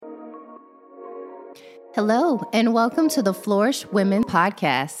Hello, and welcome to the Flourish Women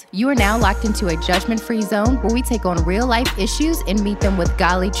Podcast. You are now locked into a judgment-free zone where we take on real-life issues and meet them with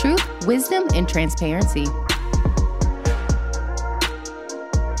godly truth, wisdom, and transparency.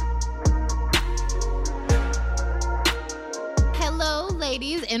 Hello,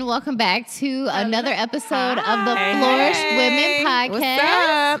 ladies, and welcome back to another episode of the Flourish Women Podcast.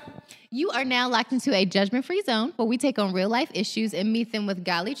 What's up? You are now locked into a judgment-free zone where we take on real-life issues and meet them with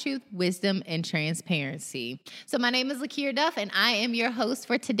godly truth, wisdom, and transparency. So my name is Lakia Duff, and I am your host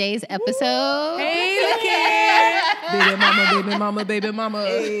for today's episode. Hey, Lakia. Baby mama, baby mama.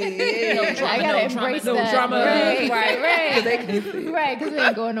 Hey. No drama, I gotta embrace that. No drama. Right. Right, because we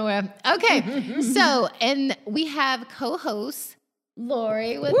ain't going nowhere. Okay, so, and we have co-host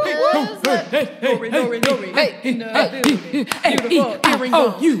Lori with us. Lori. Hey, beautiful.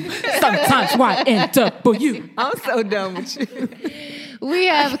 E-I-O-U. Sometimes Y-N-W. I'm so done with you. We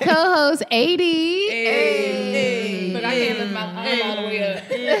have co-host AD. Hey. But I can't lift my arm all the way up.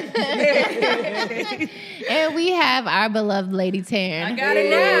 And we have our beloved Lady Taryn. I got it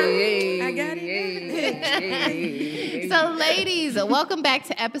now. So, ladies, welcome back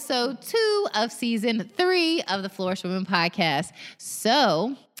to episode 2 of season 3 of the Flourish Women Podcast.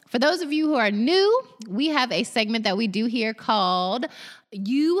 So, for those of you who are new, we have a segment that we do here called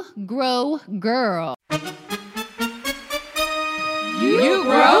You Grow Girl. You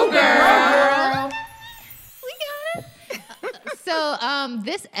grow, girl. We got it. So,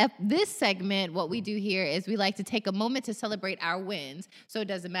 this segment, what we do here is we like to take a moment to celebrate our wins. So it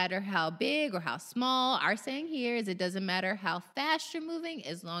doesn't matter how big or how small. Our saying here is it doesn't matter how fast you're moving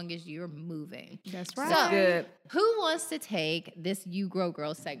as long as you're moving. That's right. So, Good. who wants to take this You Grow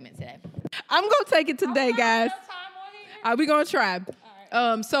Girl segment today? I'm going to take it today, guys. We're going to try.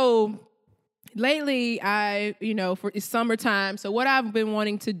 So lately, it's summertime. So what I've been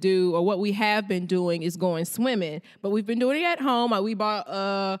wanting to do, or what we have been doing, is going swimming. But we've been doing it at home. We bought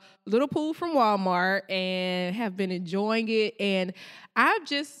a little pool from Walmart and have been enjoying it. And I've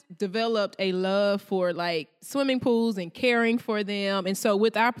just developed a love for like swimming pools and caring for them. And so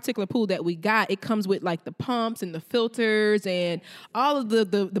with our particular pool that we got, it comes with like the pumps and the filters and all of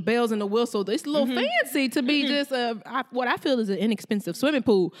the bells and the whistles. It's a little fancy to be just what I feel is an inexpensive swimming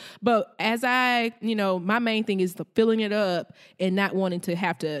pool. But as my main thing is the filling it up and not wanting to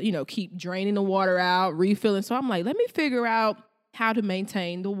have to, keep draining the water out, refilling. So I'm like, let me figure out how to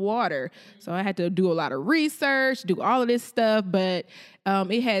maintain the water. So I had to do a lot of research, do all of this stuff, but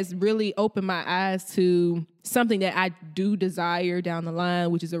it has really opened my eyes to something that I do desire down the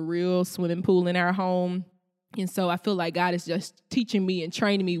line, which is a real swimming pool in our home. And so I feel like God is just teaching me and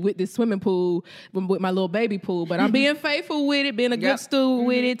training me with this swimming pool, with my little baby pool. But I'm being faithful with it, being a good steward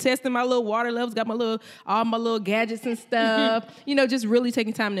with it, testing my little water levels, got all my little gadgets and stuff, just really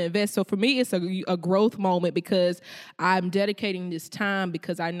taking time to invest. So for me, it's a growth moment because I'm dedicating this time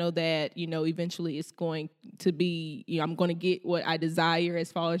because I know that, eventually it's going to be, I'm going to get what I desire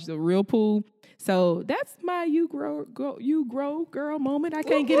as far as the real pool. So that's my you grow girl moment. I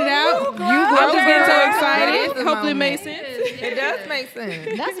can't get it out. I'm just getting so excited. Hopefully it makes sense. It does make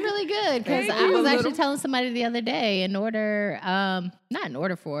sense. That's really good because I was actually telling somebody the other day not in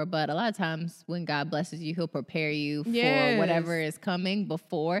order for, but a lot of times when God blesses you, he'll prepare you for whatever is coming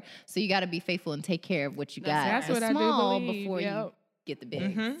before. So you got to be faithful and take care of what you got. That's what I do believe. Before you get the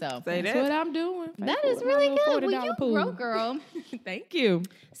big. So that's what I'm doing. That is really good. Well, you grow, girl. Thank you.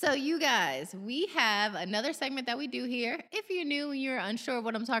 So you guys, we have another segment that we do here. If you're new and you're unsure of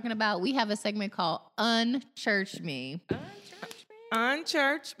what I'm talking about, we have a segment called Unchurch Me.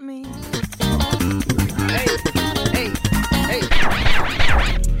 Unchurch me.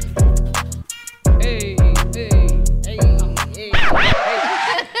 Hey.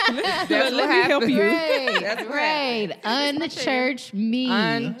 Let me help you. Right, That's right. Unchurch me.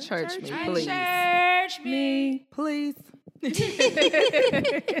 Unchurch me, please. Unchurch me, please.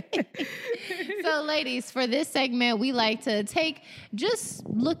 So, ladies, for this segment, we like to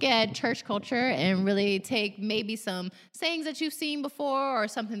look at church culture and really take maybe some sayings that you've seen before or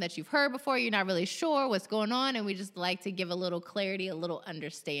something that you've heard before. You're not really sure what's going on, and we just like to give a little clarity, a little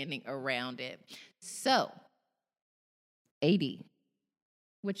understanding around it. So, AD,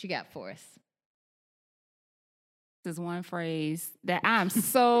 what you got for us? This is one phrase that I'm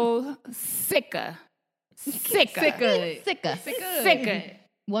so sick of.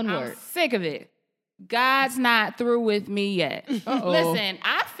 One I'm word. sick of it. God's not through with me yet. Listen,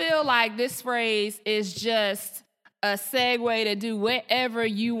 I feel like this phrase is just a segue to do whatever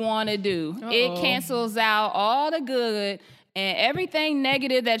you want to do. It cancels out all the good and everything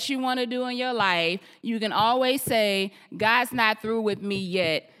negative that you want to do in your life. You can always say, God's not through with me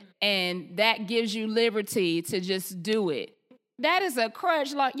yet. and that gives you liberty to just do it. That is a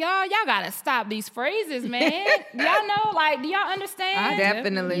crutch. Like, y'all gotta stop these phrases, man. Y'all know, like, do y'all understand? I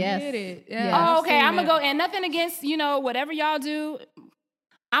definitely Yes. get it. Yeah. Oh, okay, I'm gonna go, and nothing against, whatever y'all do.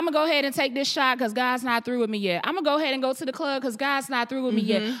 I'm gonna go ahead and take this shot because God's not through with me yet. I'm gonna go ahead and go to the club because God's not through with me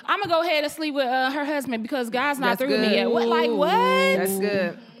yet. I'm gonna go ahead and sleep with her husband because God's not That's through with me good. yet. What? Like, what? That's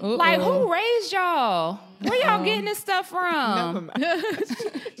good. Like, who raised y'all? Where y'all getting this stuff from?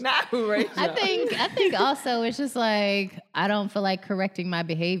 Not who raised I think also it's just like I don't feel like correcting my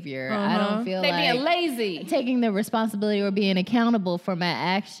behavior. I don't feel They like being lazy. taking the responsibility or being accountable for my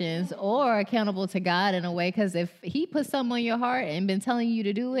actions or accountable to God in a way. Because if He put something on your heart and been telling you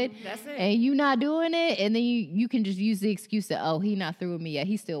to do it, That's it. and you not doing it, and then you can just use the excuse that He not through with me yet.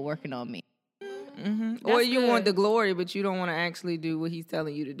 He's still working on me. Or you good. want the glory, but you don't want to actually do what he's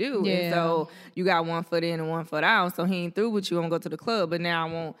telling you to do. Yeah. And so you got 1 foot in and 1 foot out. So he ain't through with you. I'm going to go to the club. But now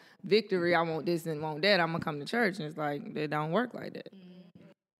I want victory. I want this and want that. I'm going to come to church. And it's like, it don't work like that.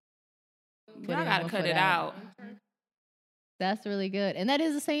 Y'all in gotta 1 cut foot it out. out. That's really good. And that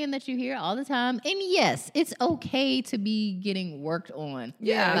is a saying that you hear all the time. And yes, it's okay to be getting worked on.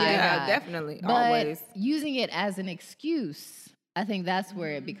 Yeah, by yeah, God. definitely. But Always. using it as an excuse, I think that's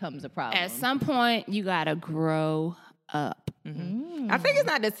where it becomes a problem. At some point, you gotta grow up. I think it's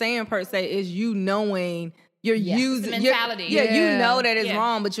not the saying per se, it's you knowing you're using The mentality. You Yeah. know that it's Yeah.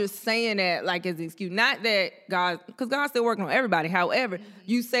 wrong, but you're saying that like as an excuse. Not that because God's still working on everybody. However,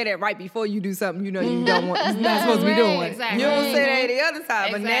 you say that right before you do something you know you don't want you're not supposed to be doing. Exactly. You don't say that the other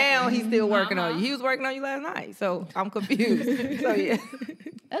side, but now Exactly. he's still working on you. He was working on you last night, so I'm confused. So yeah.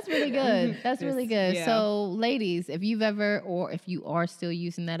 That's really good. That's really good. yeah. So, ladies, if you've ever, or if you are still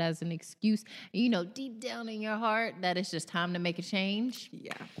using that as an excuse, deep down in your heart that it's just time to make a change,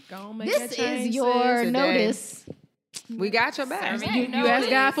 Yeah. Go make this that change, is your today. notice. We got your back. Serving You ask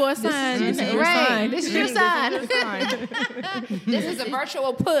God for a sign. This is your Right. sign. This is your sign. This is a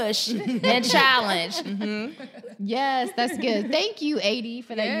virtual push and challenge. Yes, that's good. Thank you, AD,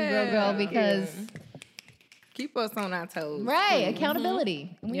 for that you real girl, because Keep us on our toes. right,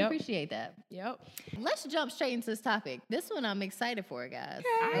 accountability. And we Yep. appreciate that. Yep. Let's jump straight into this topic. This one I'm excited for, guys.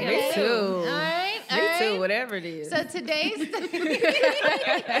 Me too. All right. Me too, whatever it is. So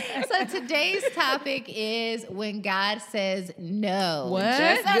today's topic is when God says no. What?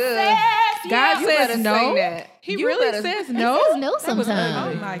 That's Success, good. yeah. God You says better say no. that. He You really better- says He no. says no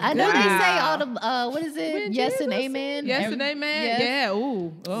sometimes. oh my I know they God. say all the what is it? When Yes and Jesus- amen. Yes and amen. Yes. Yeah.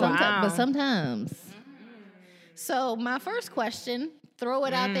 Ooh. Oh. Sometimes, but Wow. sometimes. So my first question, throw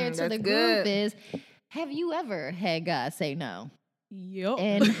it out there to that's the good. group is: have you ever had God say no? Yep.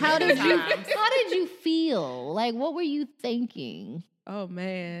 And how did you Times. feel? Like, what were you thinking? Oh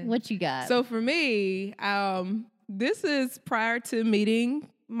man. What you got? So for me, this is prior to meeting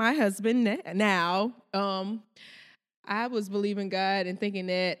my husband now. I was believing God and thinking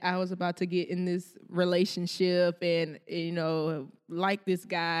that I was about to get in this relationship and, like this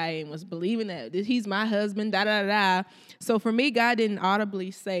guy and was believing that he's my husband, da. So for me, God didn't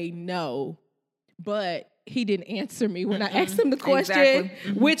audibly say no, but he didn't answer me when I asked him the question,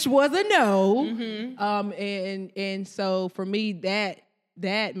 Exactly. which was a no. And so for me,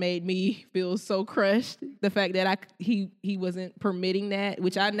 that made me feel so crushed. The fact that he wasn't permitting that,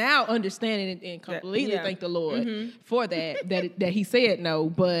 which I now understand and completely Yeah. thank the Lord for that he said no.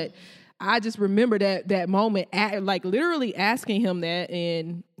 But I just remember that moment, like literally asking him that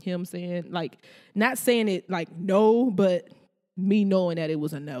and him saying like, not saying it like no, but me knowing that it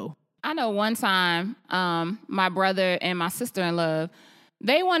was a no. I know one time, my brother and my sister-in-law,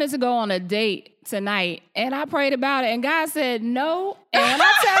 they wanted to go on a date tonight, and I prayed about it, and God said no. And when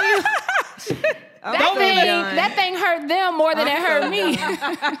I tell you, that thing hurt them more than it hurt me.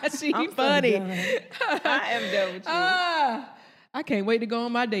 She funny. I am done with you. I can't wait to go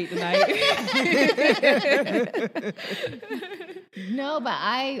on my date tonight. no, but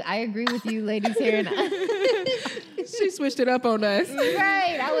I agree with you, ladies here. And She switched it up on us.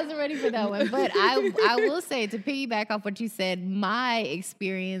 right, I wasn't ready for that one. But I will say, to piggyback off what you said, my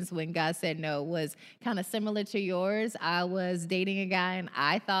experience when God said no was kind of similar to yours. I was dating a guy and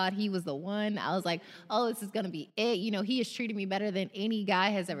I thought he was the one. I was like, oh, this is going to be it. He has treated me better than any guy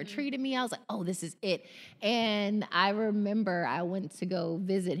has ever treated me. I was like, oh, this is it. And I remember I went to go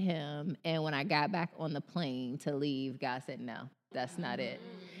visit him. And when I got back on the plane to leave, God said, no, that's not it.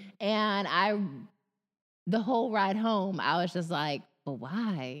 And the whole ride home, I was just like, but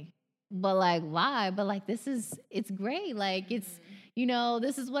why? But like, why? But like, it's great. Like, it's,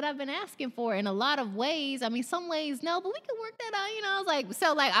 this is what I've been asking for in a lot of ways. I mean, some ways, no, but we can work that out. I was like,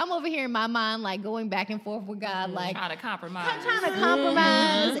 so like, I'm over here in my mind, like going back and forth with God, like Trying to compromise. trying to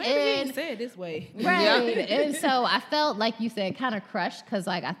compromise. this way. Right. And so I felt, like you said, kind of crushed because,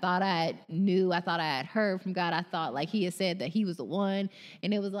 like, I thought I had heard from God. I thought, like, he had said that he was the one.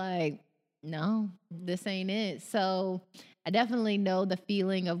 And it was like, no, this ain't it. So I definitely know the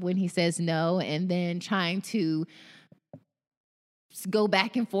feeling of when he says no and then trying to go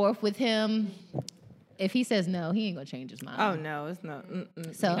back and forth with him. If he says no, he ain't going to change his mind. Oh, no, it's not.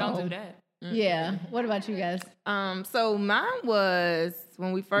 So Don't do that. Yeah. What about you guys? So mine was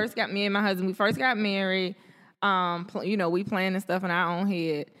when we first got, me and my husband, we first got married. We planning stuff in our own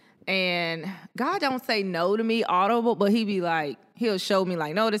head. And God don't say no to me audible, but he'll show me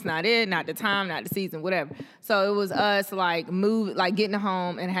like, no, that's not it, not the time, not the season, whatever. So it was us like getting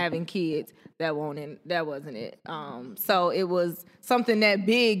home and having kids. That wasn't it. So it was something that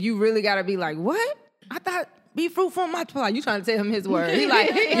big. You really got to be like, what? I thought be fruitful and multiply. You trying to tell him his word. He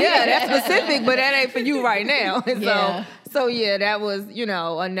like, yeah, that's specific, but that ain't for you right now. And so that was,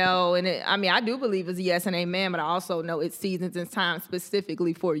 a no. And I do believe it's a yes and amen, but I also know it's seasons and times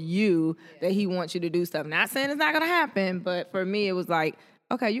specifically for you that he wants you to do stuff. Not saying it's not going to happen, but for me, it was like,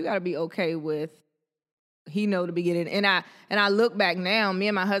 okay, you got to be okay with he know the beginning. And I look back now, me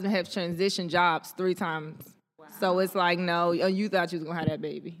and my husband have transitioned jobs 3 times. Wow. So it's like, no, you thought you was going to have that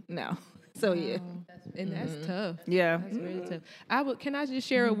baby. No. So, yeah. And that's tough. Yeah. That's very tough. Can I just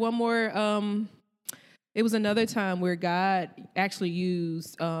share one more? It was another time where God actually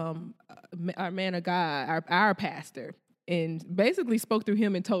used our man of God, our pastor, and basically spoke through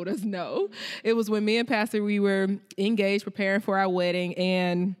him and told us no. It was when me and Pastor, we were engaged, preparing for our wedding,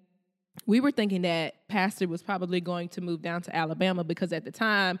 and we were thinking that Pastor was probably going to move down to Alabama because at the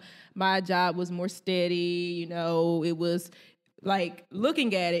time, my job was more steady. It was like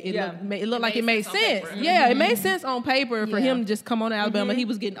looking at it, it looked like it made sense. Yeah, it made sense on paper for him to just come on to Alabama. He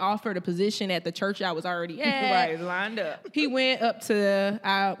was getting offered a position at the church I was already at. Right, lined up. He went up to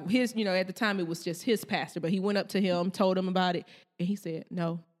his, at the time it was just his pastor, but he went up to him, told him about it, and he said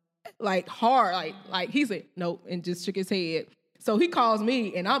no, like hard, like he said no, and just shook his head. So he calls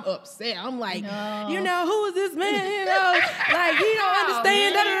me, and I'm upset. I'm like, who is this man? Like he don't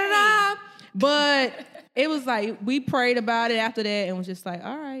understand. Da, da, da, da. But it was like we prayed about it after that and was just like,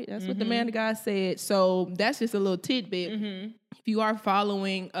 all right, that's what the man of God said. So that's just a little tidbit. If you are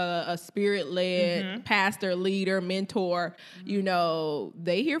following a spirit-led pastor, leader, mentor,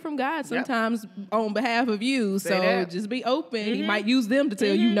 they hear from God sometimes on behalf of you. So just be open. He might use them to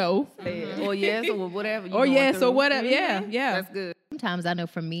tell you no. Or yes, or whatever. Or yes, or whatever. Yeah. That's good. Sometimes I know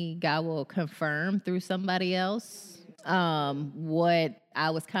for me, God will confirm through somebody else what I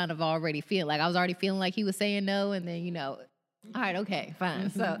was kind of already feeling. Like I was already feeling like he was saying no, and then all right, okay,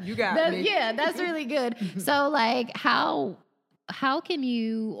 fine. So you got me. Yeah, that's really good. So like how can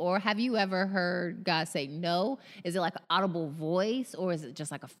you, or have you ever heard God say no? Is it like an audible voice, or is it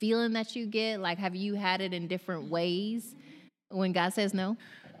just like a feeling that you get? Like have you had it in different ways when God says no?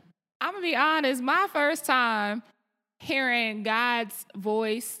 I'm gonna be honest, my first time hearing God's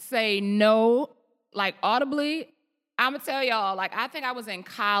voice say no, like audibly, I'm gonna tell y'all, like I think I was in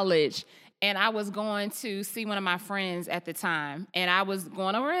college and I was going to see one of my friends at the time, and I was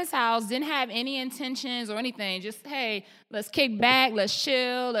going over his house, didn't have any intentions or anything, just, hey, let's kick back, let's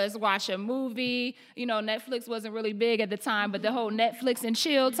chill, let's watch a movie. Netflix wasn't really big at the time, but the whole Netflix and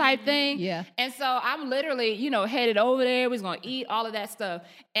chill type thing. Yeah. And so I'm literally, headed over there, we was gonna eat, all of that stuff.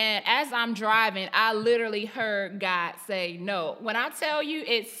 And as I'm driving, I literally heard God say no. When I tell you,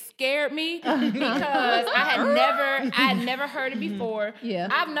 it scared me because I had never heard it before. Yeah.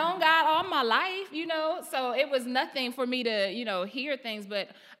 I've known God all my life, so it was nothing for me to, hear things, but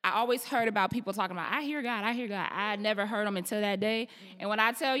I always heard about people talking about, I hear God. I had never heard him until that day. And when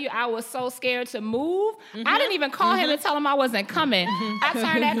I tell you, I was so scared to move, I didn't even call him and tell him I wasn't coming. I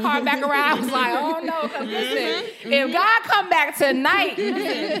turned that car back around. I was like, oh no, because listen, if God come back tonight,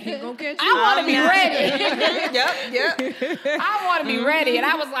 I want to be ready. Yep. I want to be ready. And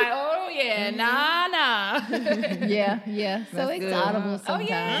I was like, oh yeah, nah. Yeah. So it's good. audible sometimes. Oh,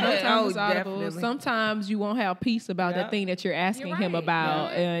 yeah. Sometimes it's audible. Definitely. Sometimes you won't have peace about the thing that you're asking him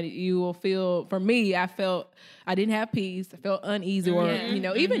about. And you will feel, for me, I didn't have peace. I felt uneasy. Or,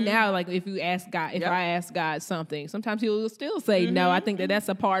 even now, like if you ask God, if I ask God something, sometimes he'll still say no. I think that's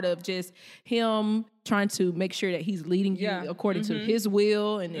a part of just him trying to make sure that he's leading you according to his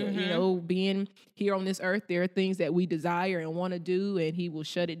will. And, being here on this earth, there are things that we desire and want to do, and he will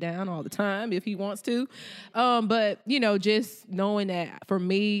shut it down all the time if he wants to. But, just knowing that for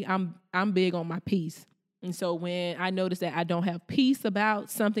me, I'm big on my peace. And so when I notice that I don't have peace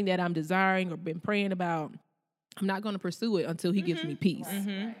about something that I'm desiring or been praying about, I'm not going to pursue it until he gives me peace.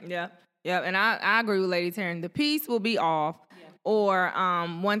 Yeah. And I agree with Lady Taryn. The peace will be off. Or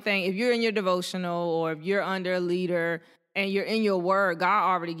one thing, if you're in your devotional or if you're under a leader and you're in your word, God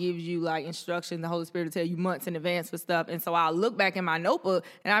already gives you like instruction. The Holy Spirit will tell you months in advance for stuff. And so I'll look back in my notebook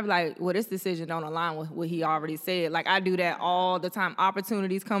and I'll be like, well, this decision don't align with what he already said. Like I do that all the time.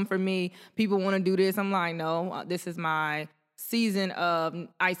 Opportunities come for me. People want to do this. I'm like, no, this is my season of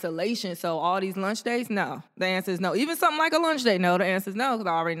isolation. So all these lunch days, no. The answer is no. Even something like a lunch day, no. The answer is no, because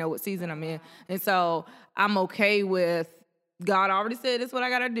I already know what season I'm in. And so I'm okay with God already said this is what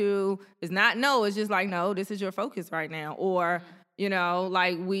I gotta do. It's not no, it's just like, no, this is your focus right now. Or, you know,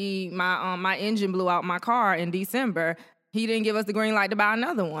 like my engine blew out my car in December. He didn't give us the green light to buy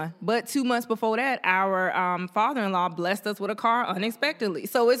another one. But 2 months before that, our father-in-law blessed us with a car unexpectedly.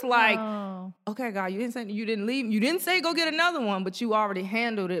 So it's like, okay, God, you didn't leave. You didn't say go get another one, but you already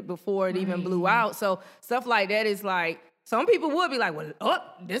handled it before it even blew out. So stuff like that is like, some people would be like, well,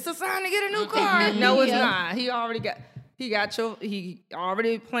 this is a sign to get a new car. No, it's not. He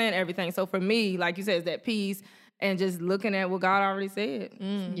already planned everything. So for me, like you said, it's that peace and just looking at what God already said.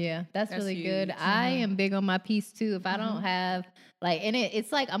 Yeah, that's really huge. Good. I am big on my peace too. If I don't have like, and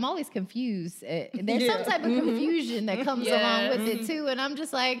it's like I'm always confused. There's some type of confusion that comes along with it too, and I'm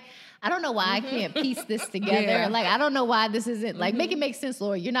just like, I don't know why I can't piece this together. Like, I don't know why this isn't like make it make sense,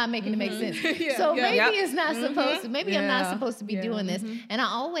 Lord. You're not making it make sense. So maybe it's not supposed to. Maybe I'm not supposed to be doing this. And I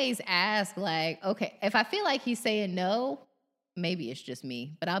always ask, like, okay, if I feel like he's saying no, maybe it's just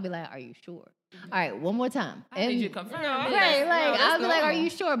me. But I'll be like, are you sure? All right, one more time. I need you to confirm. Right, like I'll be like, are you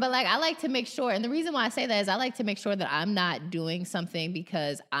sure? But like I like to make sure, and the reason why I say that is I like to make sure that I'm not doing something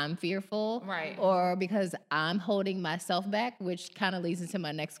because I'm fearful, right, or because I'm holding myself back, which kind of leads into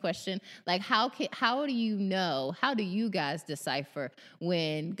my next question. Like how do you know? How do you guys decipher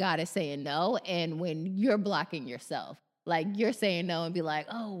when God is saying no and when you're blocking yourself? Like you're saying no and be like,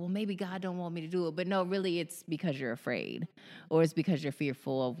 oh, well, maybe God don't want me to do it. But no, really it's because you're afraid or it's because you're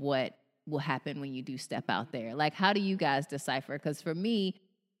fearful of what will happen when you do step out there. Like, how do you guys decipher? Because for me,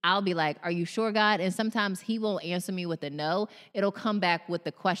 I'll be like, are you sure, God? And sometimes he won't answer me with a no. It'll come back with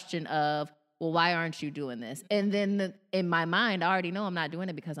the question of, well, why aren't you doing this? And then in my mind, I already know I'm not doing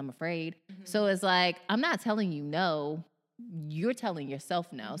it because I'm afraid. So it's like, I'm not telling you no. You're telling yourself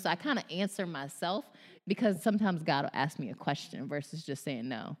no. So I kind of answer myself because sometimes God will ask me a question versus just saying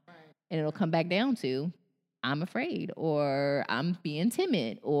no. Right. And it'll come back down to, I'm afraid or I'm being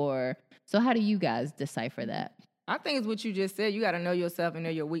timid or, so how do you guys decipher that? I think it's what you just said. You got to know yourself and know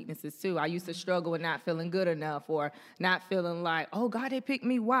your weaknesses too. I used to struggle with not feeling good enough or not feeling like, oh God, they picked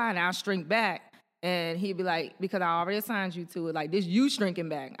me. Why? And I'll shrink back. And he'd be like, because I already assigned you to it. Like, this, you shrinking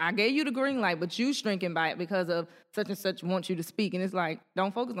back. I gave you the green light, but you shrinking back because of such and such wants you to speak. And it's like,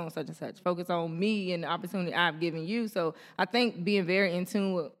 don't focus on such and such. Focus on me and the opportunity I've given you. So I think being very in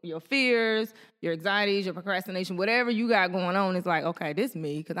tune with your fears, your anxieties, your procrastination, whatever you got going on, is like, okay, this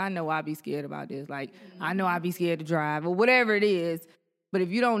me, because I know I'd be scared about this. Like, I know I'd be scared to drive or whatever it is. But if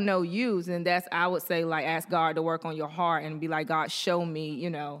you don't know you, then that's, I would say, like, ask God to work on your heart and be like, God, show me,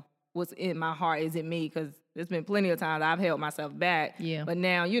 you know, what's in my heart. Is it me? Because there's been plenty of times I've held myself back. Yeah. But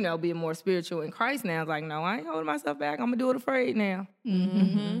now, you know, being more spiritual in Christ now, it's like, no, I ain't holding myself back. I'm going to do it afraid now.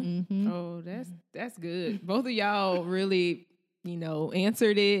 Oh, that's good. Both of y'all really, you know,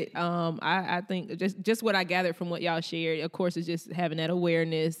 answered it. I think just what I gathered from what y'all shared, of course, is just having that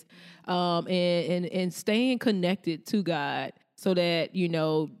awareness and staying connected to God so that, you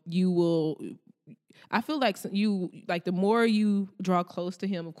know, you will... I feel like the more you draw close to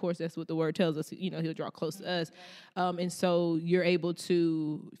him, of course, that's what the word tells us, you know, he'll draw close to us. And so you're able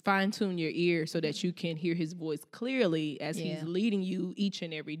to fine tune your ear so that you can hear his voice clearly as he's leading you each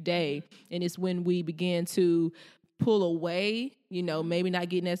and every day. And it's when we begin to pull away, you know, maybe not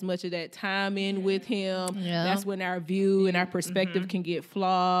getting as much of that time in with him. Yeah. That's when our view and our perspective can get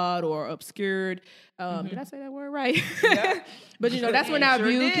flawed or obscured. Did I say that word right? Yeah. But, you know, that's when our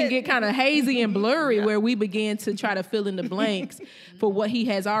view can get kind of hazy and blurry where we begin to try to fill in the blanks for what he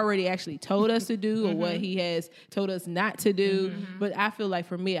has already actually told us to do or what he has told us not to do. But I feel like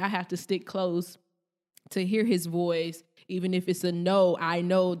for me, I have to stick close to hear his voice. Even if it's a no, I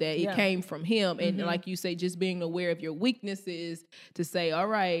know that it came from him. And like you say, just being aware of your weaknesses to say, all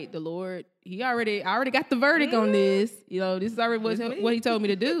right, the Lord, I already got the verdict on this. You know, this is already what he told me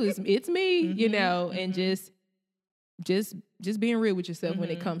to do. It's me, you know, and just being real with yourself when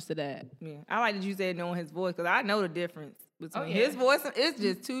it comes to that. Yeah, I like that you said knowing his voice because I know the difference between his voice and it's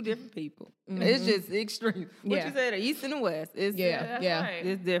just two different people. It's just extreme. What you said, the east and the west. It's right.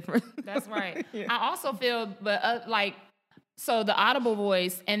 It's different. That's right. I also feel, but so the audible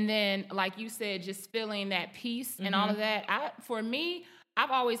voice, and then like you said, just feeling that peace and all of that. For me, I've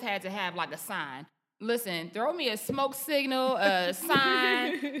always had to have like a sign. Listen, throw me a smoke signal, a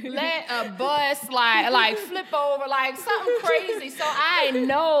sign, let a bus like flip over, like something crazy. So I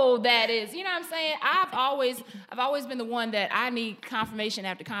know that is, you know what I'm saying? I've always been the one that I need confirmation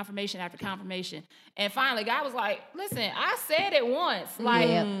after confirmation after confirmation. And finally, God was like, listen, I said it once. Like,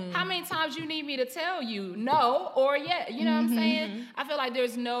 how many times you need me to tell you no or yeah? You know what I'm saying? I feel like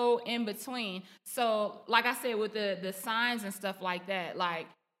there's no in between. So, like I said, with the signs and stuff like that, like,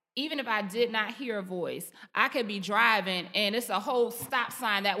 even if I did not hear a voice, I could be driving and it's a whole stop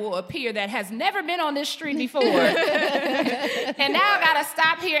sign that will appear that has never been on this street before. And now I gotta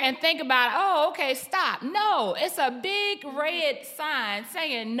stop here and think about, oh, okay, stop. No, it's a big red sign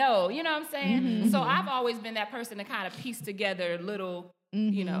saying no. You know what I'm saying? So I've always been that person to kind of piece together little,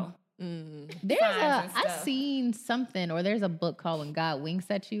 you know. I've seen something, or there's a book called When God Winks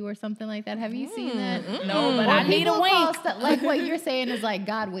at You or something like that. Have you seen that? No, but I need a wink. Like what you're saying is like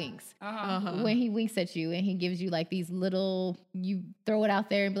God winks. When he winks at you and he gives you like these little, you throw it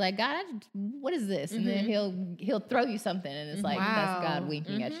out there and be like, God, what is this? And then he'll throw you something and it's like, that's God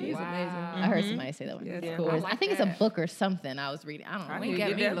winking at you. It's amazing. I heard somebody say that one. Yeah, Cool. I think it's a book or something I was reading. I don't know. Wink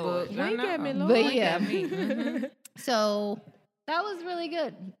at me, Lord. Wink at me, Lord. But yeah. So that was really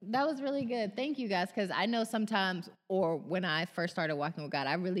good. That was really good. Thank you guys. Because I know sometimes, or when I first started walking with God,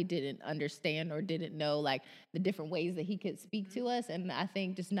 I really didn't understand or didn't know like the different ways that he could speak to us. And I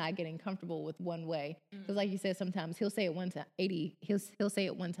think just not getting comfortable with one way. Because like you said, sometimes he'll say it one time, he'll say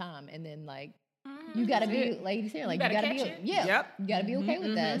it one time. And then like, you gotta be, like you said, like you gotta be, you gotta be okay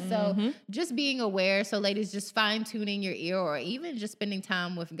with that. So just being aware. So ladies, just fine tuning your ear, or even just spending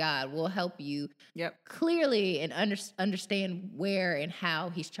time with God will help you clearly and understand where and how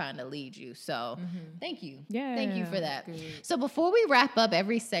he's trying to lead you. So thank you. Thank you for that. Good. So before we wrap up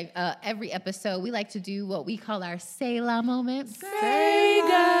every episode, we like to do what we call our Selah moment.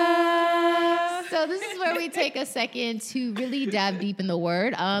 Selah. So this is where we take a second to really dive deep in the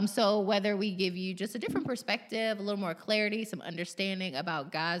word. So whether we give you just a different perspective, a little more clarity, some understanding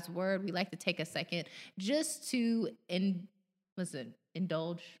about God's word, we like to take a second just to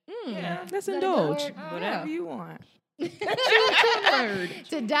indulge. Let's indulge. Whatever you want.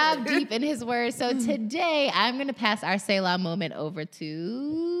 To dive deep in his word. So today I'm going to pass our Selah moment over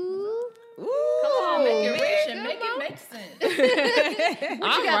to... Come on, make it rich and make it make sense.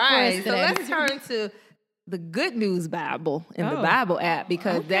 All right, so let's turn to the Good News Bible in the Bible app,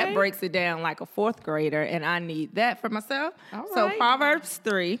 because that breaks it down like a fourth grader, and I need that for myself. So Proverbs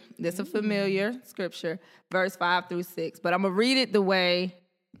 3, this is a familiar scripture, verse 5 through 6, but I'm going to read it the way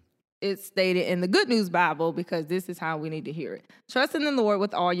it's stated in the Good News Bible, because this is how we need to hear it. Trust in the Lord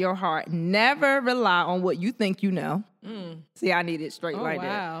with all your heart. Never rely on what you think you know. See, I need it straight like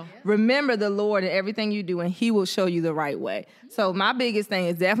that. Remember the Lord in everything you do, and he will show you the right way. So my biggest thing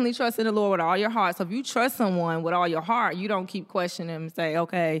is definitely trust in the Lord with all your heart. So if you trust someone with all your heart, you don't keep questioning them and say,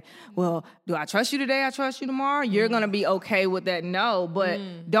 okay, well, do I trust you today? I trust you tomorrow? You're going to be okay with that no, but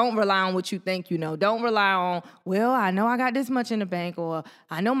don't rely on what you think you know. Don't rely on, well, I know I got this much in the bank, or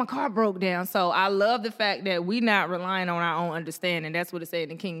I know my car broke down. So I love the fact that we're not relying on our own understanding. That's what it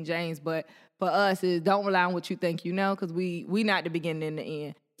said in King James, but for us is don't rely on what you think you know, because we not the beginning and the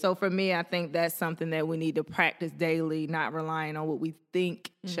end. So for me, I think that's something that we need to practice daily, not relying on what we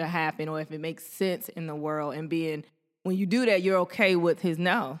think should happen or if it makes sense in the world, and being, when you do that, you're okay with his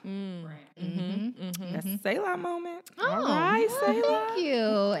no. That's a Selah moment. All right, Selah. Thank you.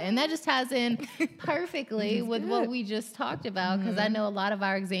 And that just ties in perfectly with what we just talked about, because I know a lot of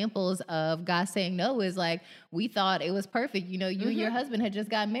our examples of God saying no is like, we thought it was perfect. You know, you and your husband had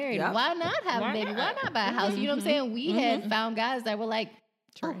just got married. Why not have a baby? Why not buy a house? You know what I'm saying? We had found guys that were like,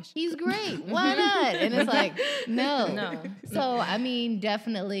 he's great. Why not? And it's like, no. So, I mean,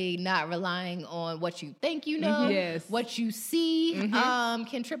 definitely not relying on what you think you know. What you see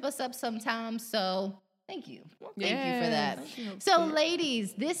can trip us up sometimes. So, thank you. Thank you for that. So,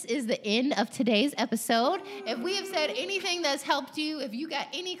 ladies, this is the end of today's episode. If we have said anything that's helped you, if you got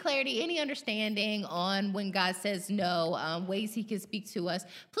any clarity, any understanding on when God says no, ways he can speak to us,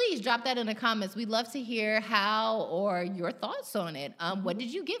 please drop that in the comments. We'd love to hear how or your thoughts on it. What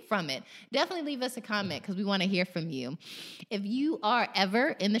did you get from it? Definitely leave us a comment, because we want to hear from you. If you are ever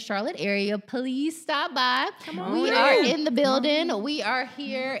in the Charlotte area, please stop by. We are in the building. We are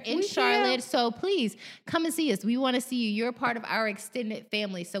here in Charlotte. So please come and see us. We want to see you. You're a part of our extended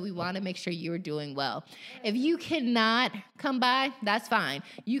family, so we want to make sure you're doing well. If you cannot come by, that's fine.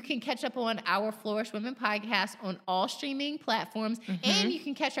 You can catch up on our Flourish Women podcast on all streaming platforms, and you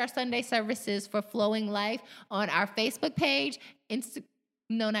can catch our Sunday services for Flowing Life on our Facebook page, Facebook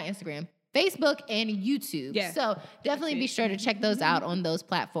and YouTube. So definitely be sure to check those out on those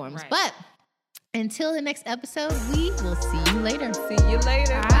platforms. But Until the next episode, we will see you later. See you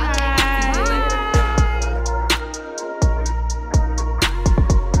later. Bye.